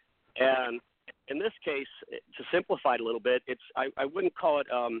 And in this case, to simplify it a little bit, I wouldn't call it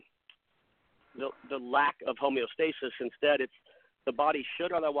the lack of homeostasis. Instead, it's the body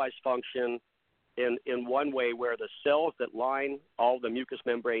should otherwise function in one way, where the cells that line all the mucous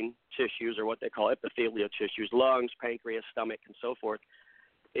membrane tissues, or what they call epithelial tissues, lungs, pancreas, stomach, and so forth,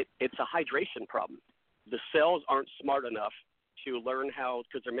 it's a hydration problem. The cells aren't smart enough to learn how,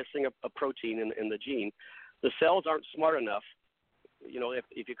 because they're missing a protein in the gene. The cells aren't smart enough,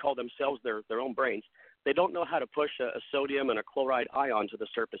 if you call them cells their own brains, they don't know how to push a sodium and a chloride ion to the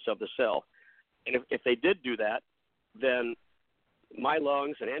surface of the cell. And if they did do that, then my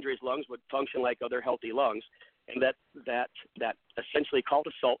lungs and Andrea's lungs would function like other healthy lungs, and that essentially called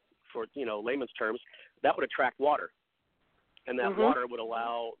a salt, for layman's terms, that would attract water, and that water would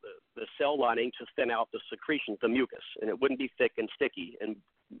allow the cell lining to thin out the secretions, the mucus, and it wouldn't be thick and sticky and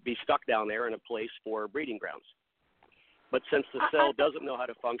be stuck down there in a place for breeding grounds. But since the cell doesn't know how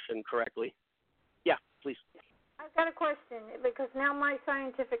to function correctly, yeah, please. I've got a question, because now my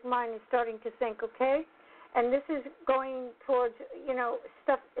scientific mind is starting to think, okay, and this is going towards,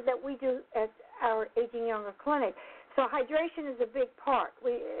 stuff that we do our Aging Younger clinic. So hydration is a big part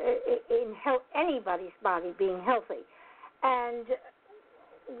in anybody's body being healthy. And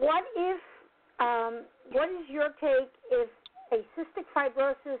what is your take if a cystic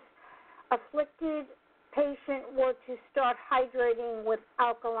fibrosis afflicted patient were to start hydrating with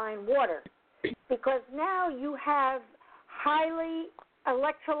alkaline water? Because now you have highly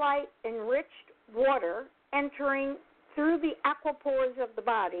electrolyte enriched water entering through the aquapores of the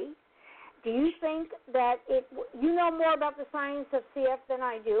body. Do you think that you know more about the science of CF than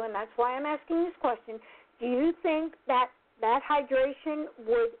I do, and that's why I'm asking this question. Do you think that hydration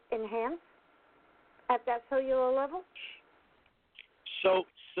would enhance at that cellular level?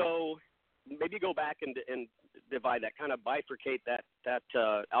 So maybe go back and divide that, kind of bifurcate that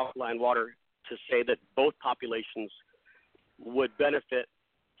alkaline water to say that both populations would benefit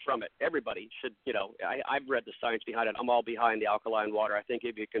from it. Everybody should, I've read the science behind it. I'm all behind the alkaline water. I think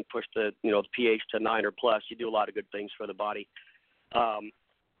if you can push the pH to 9 or plus, you do a lot of good things for the body.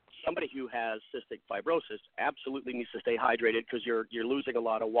 Somebody who has cystic fibrosis absolutely needs to stay hydrated because you're losing a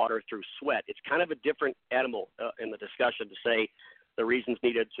lot of water through sweat. It's kind of a different animal in the discussion to say the reasons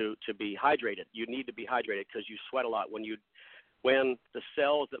needed to be hydrated. You need to be hydrated because you sweat a lot. When the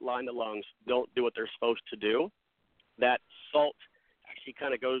cells that line the lungs don't do what they're supposed to do, that salt actually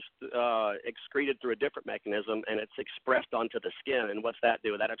kind of goes excreted through a different mechanism, and it's expressed onto the skin. And what's that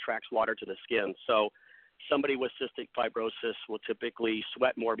do? That attracts water to the skin. So somebody with cystic fibrosis will typically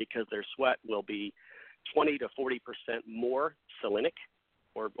sweat more because their sweat will be 20 to 40% more salinic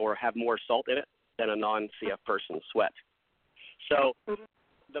or have more salt in it than a non-CF person's sweat. So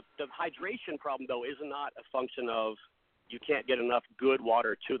the hydration problem, though, is not a function of you can't get enough good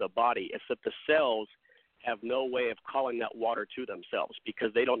water to the body. It's that the cells have no way of calling that water to themselves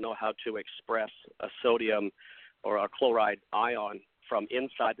because they don't know how to express a sodium or a chloride ion from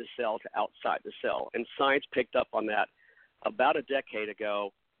inside the cell to outside the cell. And science picked up on that about a decade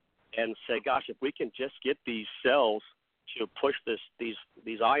ago and said, gosh, if we can just get these cells to push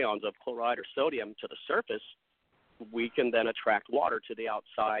these ions of chloride or sodium to the surface, we can then attract water to the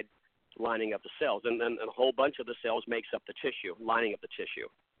outside lining of the cells. And then a whole bunch of the cells makes up the tissue, lining of the tissue.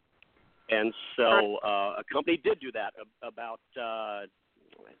 And so a company did do that about, I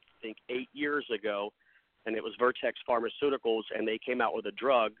think, 8 years ago, and it was Vertex Pharmaceuticals, and they came out with a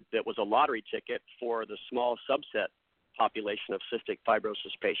drug that was a lottery ticket for the small subset population of cystic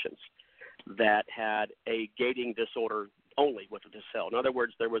fibrosis patients that had a gating disorder only with the cell. In other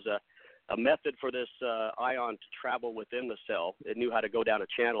words, there was a method for this ion to travel within the cell. It knew how to go down a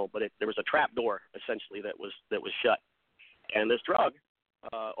channel, but there was a trap door, essentially, that was shut. And this drug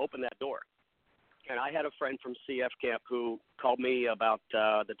opened that door. And I had a friend from CF camp who called me about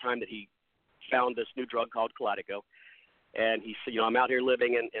the time that he found this new drug called Kalydeco. And he said, I'm out here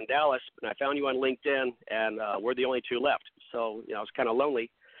living in Dallas, and I found you on LinkedIn, and we're the only two left. So, I was kind of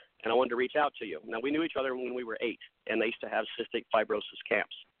lonely, and I wanted to reach out to you. Now, we knew each other when we were 8, and they used to have cystic fibrosis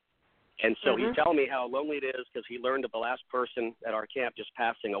camps. And so he's telling me how lonely it is because he learned of the last person at our camp just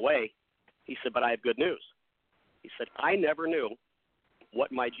passing away. He said, but I have good news. He said, I never knew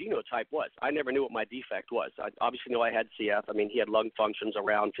what my genotype was. I never knew what my defect was. I obviously knew I had CF. I mean, he had lung functions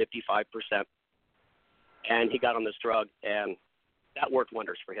around 55%. And he got on this drug, and that worked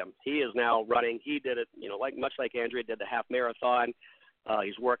wonders for him. He is now running. He did it, much like Andrea did the half marathon.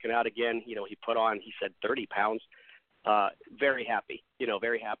 He's working out again. He put on, he said, 30 pounds. Very happy,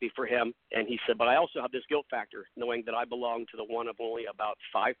 very happy for him. And he said, but I also have this guilt factor, knowing that I belong to the one of only about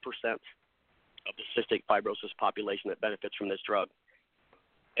 5% of the cystic fibrosis population that benefits from this drug.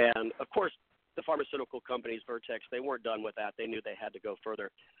 And, of course, the pharmaceutical companies, Vertex, they weren't done with that. They knew they had to go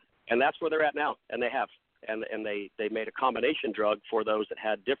further. And that's where they're at now, and they have. And they made a combination drug for those that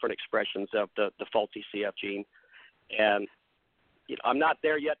had different expressions of the faulty CF gene. And I'm not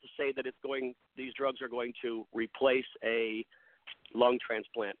there yet to say that these drugs are going to replace a lung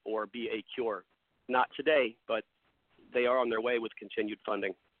transplant or be a cure. Not today, but they are on their way with continued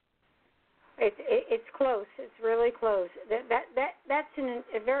funding. It's close. It's really close. That's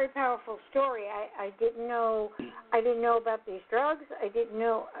a very powerful story. I didn't know about these drugs. I didn't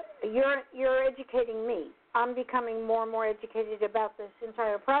know. You're educating me. I'm becoming more and more educated about this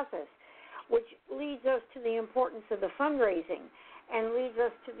entire process, which leads us to the importance of the fundraising and leads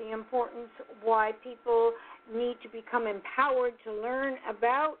us to the importance why people need to become empowered to learn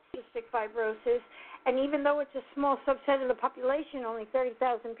about cystic fibrosis. And even though it's a small subset of the population, only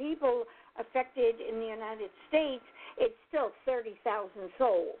 30,000 people affected in the United States, it's still 30,000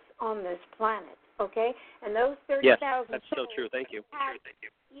 souls on this planet, okay? And those 30,000 yes, that's souls so true. Thank you.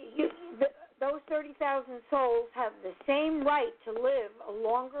 those 30,000 souls have the same right to live a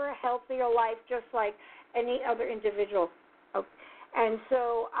longer, healthier life, just like any other individual. And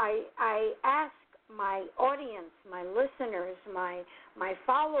so I ask my audience, my listeners, my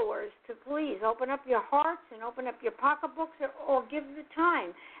followers to please open up your hearts and open up your pocketbooks, or give the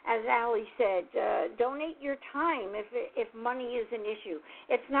time. As Allie said, donate your time if money is an issue.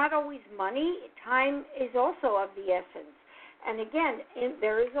 It's not always money. Time is also of the essence. And again,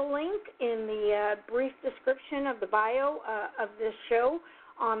 there is a link in the brief description of the bio of this show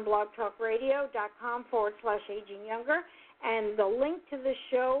on blogtalkradio.com/agingyounger. And the link to the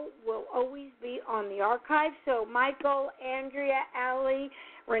show will always be on the archive. So Michael, Andrea, Allie,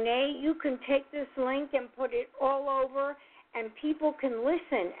 Renee, you can take this link and put it all over, and people can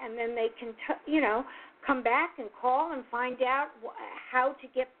listen, and then they can, come back and call and find out how to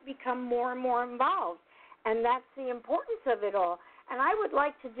become more and more involved. And that's the importance of it all. And I would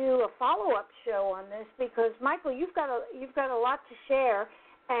like to do a follow-up show on this because, Michael, you've got a lot to share.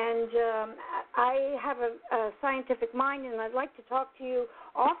 And I have a scientific mind, and I'd like to talk to you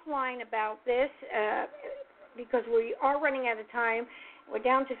offline about this because we are running out of time. We're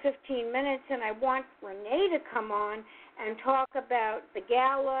down to 15 minutes, and I want Renee to come on and talk about the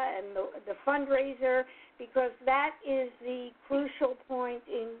gala and the fundraiser, because that is the crucial point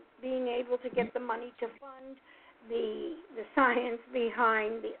in being able to get the money to fund the science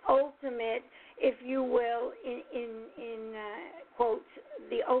behind the ultimate, if you will, in quotes,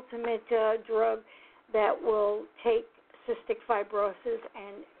 the ultimate drug that will take cystic fibrosis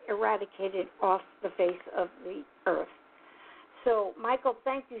and eradicate it off the face of the earth. So, Michael,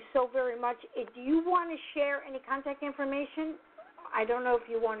 thank you so very much. Do you want to share any contact information? I don't know if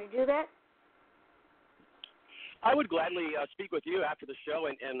you want to do that. I would gladly speak with you after the show,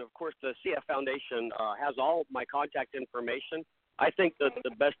 and of course the CF Foundation has all my contact information. I think that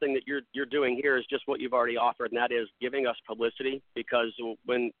the best thing that you're doing here is just what you've already offered, and that is giving us publicity, because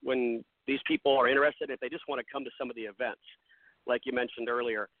when these people are interested, if they just want to come to some of the events, like you mentioned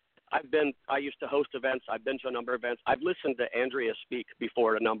earlier, I used to host events. I've been to a number of events. I've listened to Andrea speak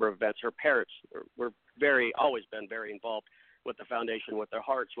before at a number of events. Her parents were always been very involved with the foundation, with their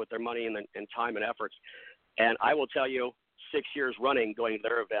hearts, with their money, and time and efforts. And I will tell you, 6 years running going to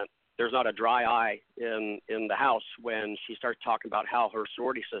their event, there's not a dry eye in the house when she starts talking about how her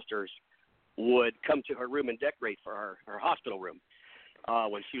sorority sisters would come to her room and decorate for her hospital room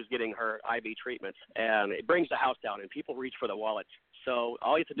when she was getting her IV treatments. And it brings the house down, and people reach for the wallets. So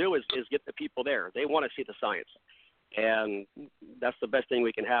all you have to do is get the people there. They want to see the science. And that's the best thing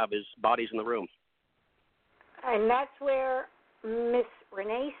we can have is bodies in the room. And that's where Miss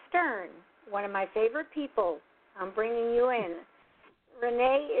Renee Stern, one of my favorite people, I'm bringing you in.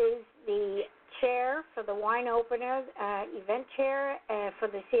 Renee is the chair for the Wine Opener, event chair for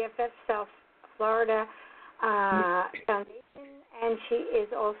the CFF South Florida Foundation, and she is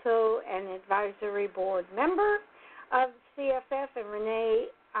also an advisory board member of CFF. And Renee,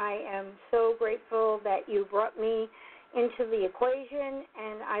 I am so grateful that you brought me into the equation,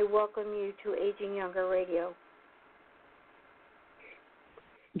 and I welcome you to Aging Younger Radio.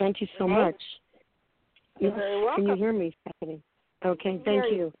 Thank you so much. You're very welcome. Can you hear me, Stephanie? Okay,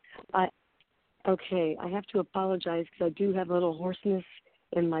 thank you. I have to apologize because I do have a little hoarseness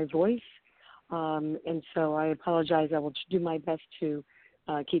in my voice, and so I apologize. I will do my best to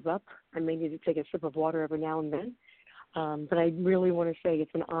keep up. I may need to take a sip of water every now and then, but I really want to say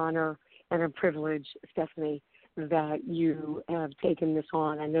it's an honor and a privilege, Stephanie, that you have taken this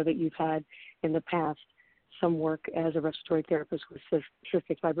on. I know that you've had in the past some work as a respiratory therapist with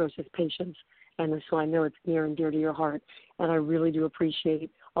cystic fibrosis patients, and so I know it's near and dear to your heart, and I really do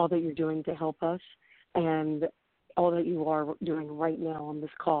appreciate all that you're doing to help us and all that you are doing right now on this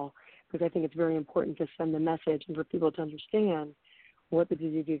call, because I think it's very important to send the message and for people to understand what the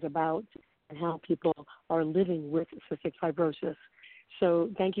disease is about and how people are living with cystic fibrosis. So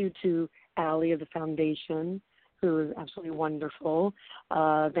thank you to Allie of the Foundation, who is absolutely wonderful.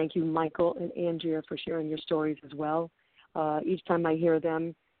 Thank you, Michael and Andrea, for sharing your stories as well. Each time I hear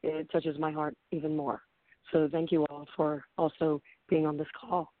them, it touches my heart even more. So thank you all for also being on this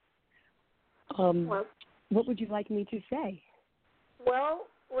call. What would you like me to say? Well,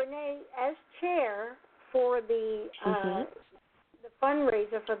 Renee, as chair for the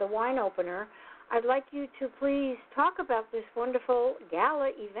fundraiser for the Wine Opener, I'd like you to please talk about this wonderful gala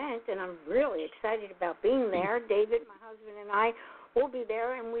event, and I'm really excited about being there. David, my husband, and I will be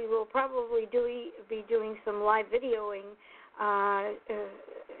there, and we will probably be doing some live videoing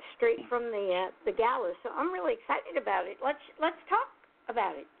straight from the gala. So I'm really excited about it. Let's talk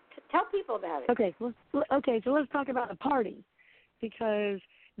about it. Tell people about it. Okay, so let's talk about a party, because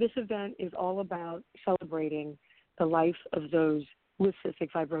this event is all about celebrating the life of those with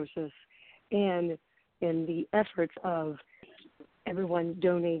cystic fibrosis and in the efforts of everyone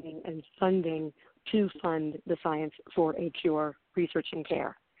donating and funding to fund the Science for a Cure research and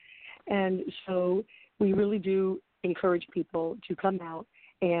care. And so we really do encourage people to come out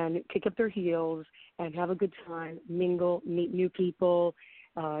and kick up their heels and have a good time, mingle, meet new people,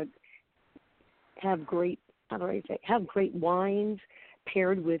 have great wines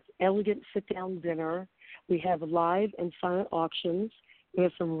paired with elegant sit-down dinner. We have live and silent auctions. We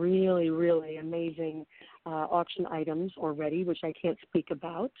have some really, really amazing auction items already, which I can't speak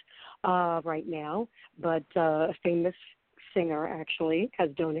about right now, but a famous singer actually has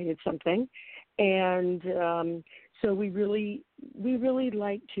donated something. And so we really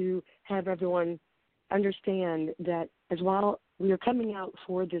like to have everyone understand that as while we are coming out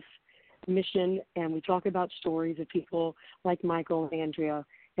for this mission and we talk about stories of people like Michael and Andrea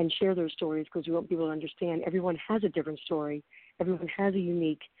and share their stories because we want people to understand everyone has a different story. Everyone has a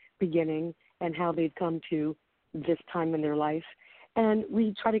unique beginning and how they've come to this time in their life. And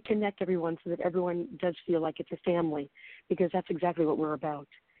we try to connect everyone so that everyone does feel like it's a family because that's exactly what we're about.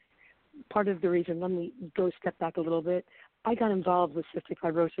 Part of the reason, let me go step back a little bit. I got involved with cystic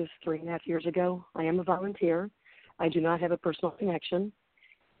fibrosis 3.5 years ago. I am a volunteer. I do not have a personal connection.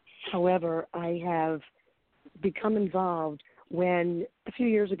 However, I have become involved when a few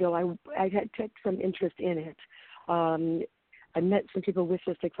years ago I had took some interest in it. I met some people with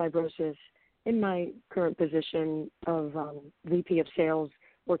cystic fibrosis in my current position of VP of sales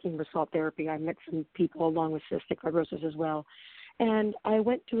working with salt therapy. I met some people along with cystic fibrosis as well. And I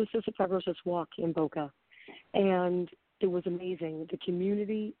went to a cystic fibrosis walk in Boca, and it was amazing. The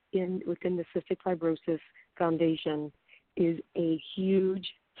community within the Cystic Fibrosis Foundation is a huge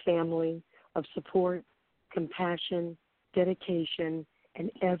family of support, compassion, dedication,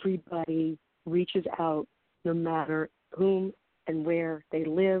 and everybody reaches out no matter whom and where they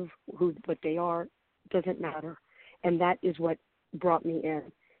live, what they are, doesn't matter. And that is what brought me in.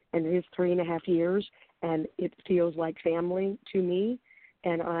 And it is 3.5 years, and it feels like family to me,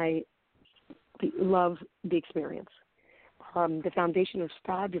 and I love the experience. The foundation is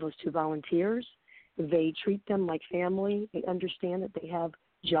fabulous to volunteers. They treat them like family. They understand that they have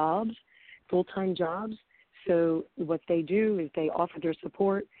jobs, full-time jobs. So what they do is they offer their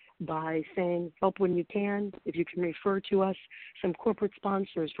support by saying, help when you can. If you can refer to us, some corporate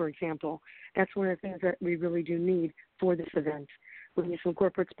sponsors, for example. That's one of the things that we really do need for this event. We need some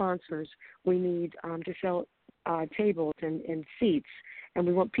corporate sponsors. We need to sell tables and seats. And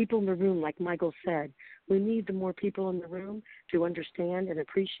we want people in the room, like Michael said. We need the more people in the room to understand and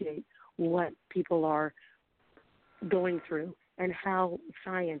appreciate what people are going through and how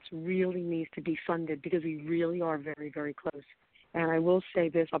science really needs to be funded because we really are very, very close. And I will say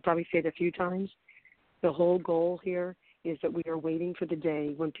this, I'll probably say it a few times, the whole goal here is that we are waiting for the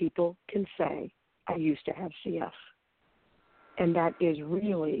day when people can say, I used to have CF. And that is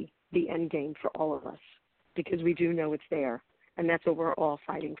really the end game for all of us because we do know it's there, and that's what we're all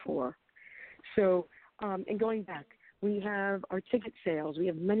fighting for. So, and going back, we have our ticket sales. We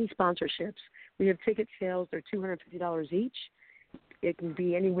have many sponsorships. We have ticket sales. They're $250 each. It can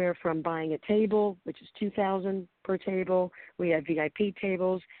be anywhere from buying a table, which is $2,000 per table. We have VIP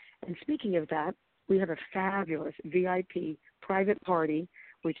tables. And speaking of that, we have a fabulous VIP private party,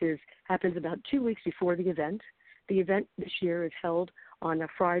 which happens about 2 weeks before the event. The event this year is held on a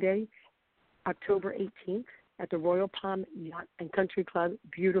Friday, October 18th, at the Royal Palm Yacht and Country Club,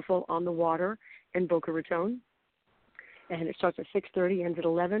 beautiful on the water in Boca Raton. And it starts at 6:30, ends at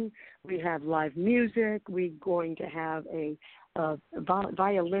 11. We have live music. We're going to have a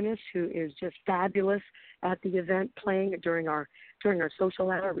violinist who is just fabulous at the event playing during our social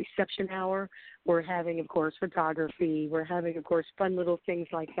hour, reception hour. We're having, of course, photography. We're having, of course, fun little things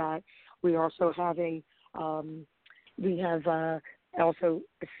like that. We're also having we have also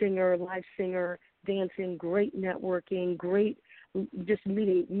a singer, live singer, dancing, great networking, great just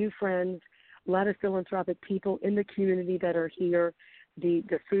meeting new friends, a lot of philanthropic people in the community that are here.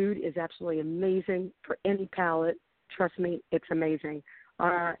 The food is absolutely amazing for any palate. Trust me, it's amazing.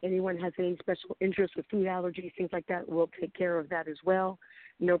 Anyone has any special interest with food allergies, things like that, we'll take care of that as well.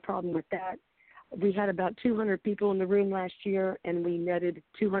 No problem with that. We had about 200 people in the room last year, and we netted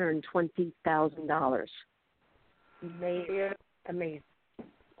 $220,000. Amazing.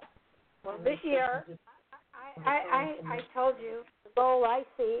 Well, this year, I told you, the goal I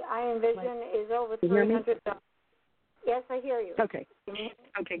see, I envision is over $300,000. Yes, I hear you. Okay.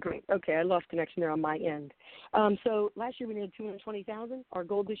 Okay, great. Okay, I lost connection there on my end. So last year we needed $220,000. Our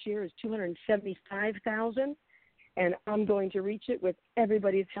goal this year is $275,000, and I'm going to reach it with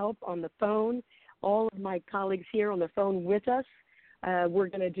everybody's help on the phone, all of my colleagues here on the phone with us. We're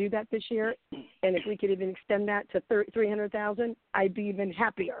going to do that this year, and if we could even extend that to 300,000, I'd be even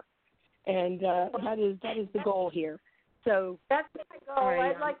happier. And that is the goal here. So that's my goal.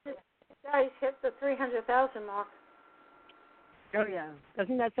 I'd like to see you guys hit the 300,000 mark. Oh yeah,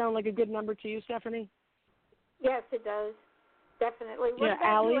 doesn't that sound like a good number to you, Stephanie? Yes, it does. Definitely. Yeah,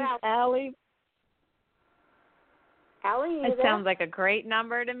 Allie. Allie, you it there? sounds like a great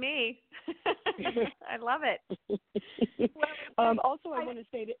number to me. I love it. Also, I want to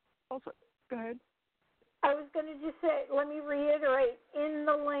say that. Also, go ahead. I was going to just say, let me reiterate, in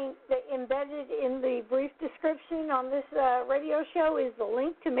the link that embedded in the brief description on this radio show is the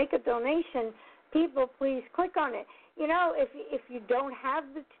link to make a donation. People, please click on it. You know, if you don't have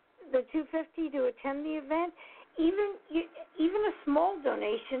the $250 to attend the event, even a small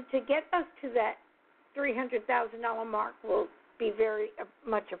donation to get us to that $300,000 mark will be very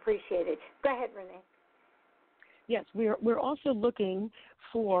much appreciated. Go ahead, Renee. Yes, we're also looking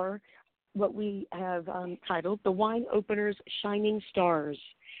for what we have titled the Wine Openers Shining Stars.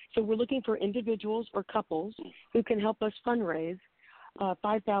 So we're looking for individuals or couples who can help us fundraise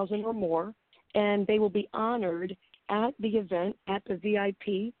 $5,000 or more, and they will be honored at the event, at the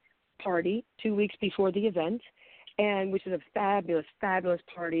VIP party 2 weeks before the event, and which is a fabulous, fabulous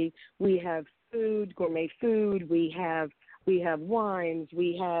party. We have food, gourmet food. We have wines.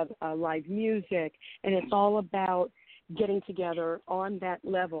 We have live music, and it's all about getting together on that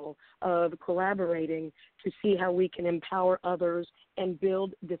level of collaborating to see how we can empower others and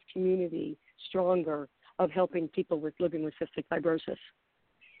build this community stronger of helping people living with cystic fibrosis.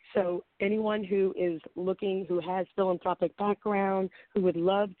 So anyone who is looking, who has philanthropic background, who would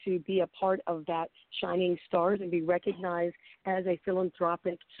love to be a part of that Shining Stars and be recognized as a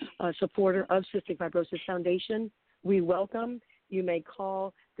philanthropic supporter of Cystic Fibrosis Foundation, we welcome. You may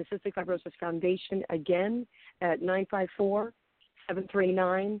call the Cystic Fibrosis Foundation again at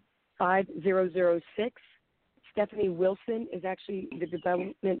 954-739-5006. Stephanie Wilson is actually the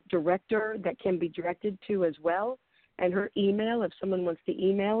development director that can be directed to as well. And her email, if someone wants to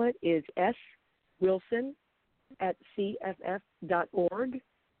email it, is swilson@cff.org.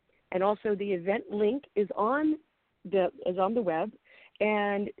 And also the event link is on the web.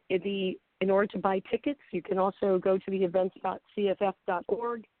 And in order to buy tickets, you can also go to the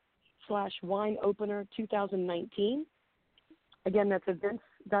events.cff.org/wineopener2019. Again, that's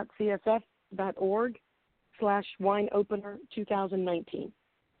events.cff.org/wineopener2019.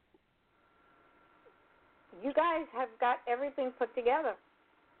 You guys have got everything put together.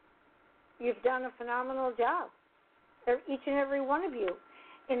 You've done a phenomenal job, each and every one of you.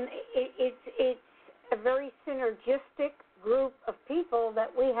 And it's a very synergistic group of people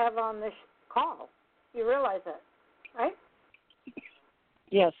that we have on this call. You realize that, right?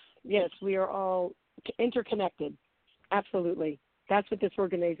 Yes, we are all interconnected. Absolutely. That's what this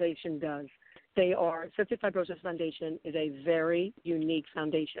organization does. Cystic Fibrosis Foundation is a very unique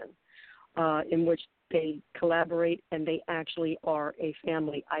foundation in which they collaborate, and they actually are a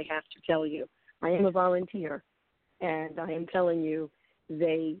family, I have to tell you. I am a volunteer, and I am telling you,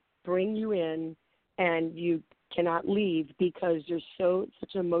 they bring you in, and you cannot leave because there's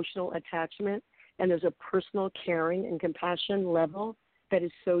such an emotional attachment, and there's a personal caring and compassion level that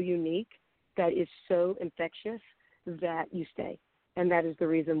is so unique, that is so infectious, that you stay. And that is the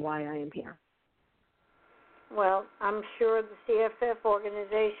reason why I am here. Well, I'm sure the CFF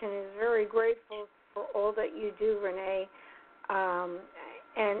organization is very grateful for all that you do, Renee.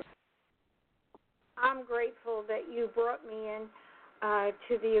 And I'm grateful that you brought me in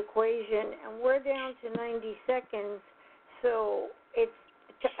to the equation. And we're down to 90 seconds, so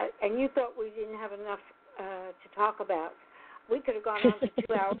and you thought we didn't have enough to talk about. We could have gone on for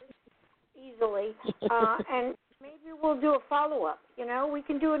 2 hours easily. And maybe we'll do a follow-up. You know, we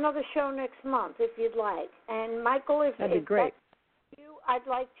can do another show next month if you'd like. And, Michael, if that'd be great. That's you, I'd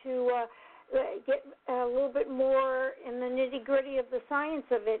like to get a little bit more in the nitty-gritty of the science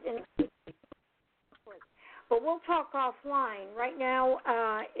of it. But we'll talk offline. Right now,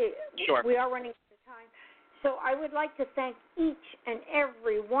 Sure. We are running out of time. So I would like to thank each and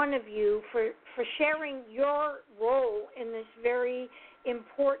every one of you for sharing your role in this very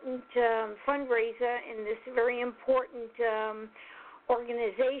important fundraiser, in this very important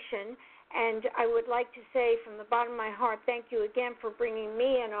organization. And I would like to say from the bottom of my heart, thank you again for bringing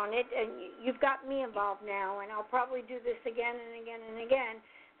me in on it. And you've got me involved now, and I'll probably do this again and again and again.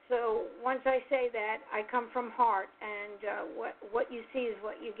 So once I say that, I come from heart, and what you see is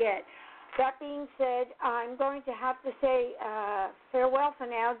what you get. That being said, I'm going to have to say farewell for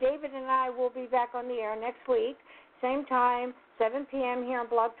now. David and I will be back on the air next week, same time, 7 p.m. here on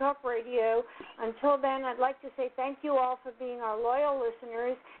Blog Talk Radio. Until then, I'd like to say thank you all for being our loyal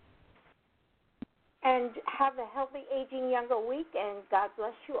listeners, and have a healthy Aging Younger week, and God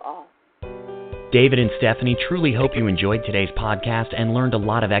bless you all. David and Stephanie truly hope you enjoyed today's podcast and learned a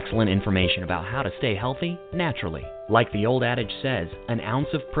lot of excellent information about how to stay healthy naturally. Like the old adage says, an ounce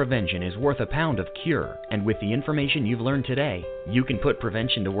of prevention is worth a pound of cure. And with the information you've learned today, you can put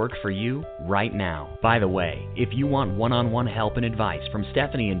prevention to work for you right now. By the way, if you want one-on-one help and advice from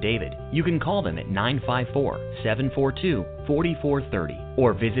Stephanie and David, you can call them at 954-742-4430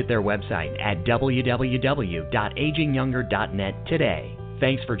 or visit their website at www.agingyounger.net today.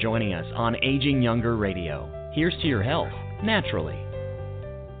 Thanks for joining us on Aging Younger Radio. Here's to your health, naturally.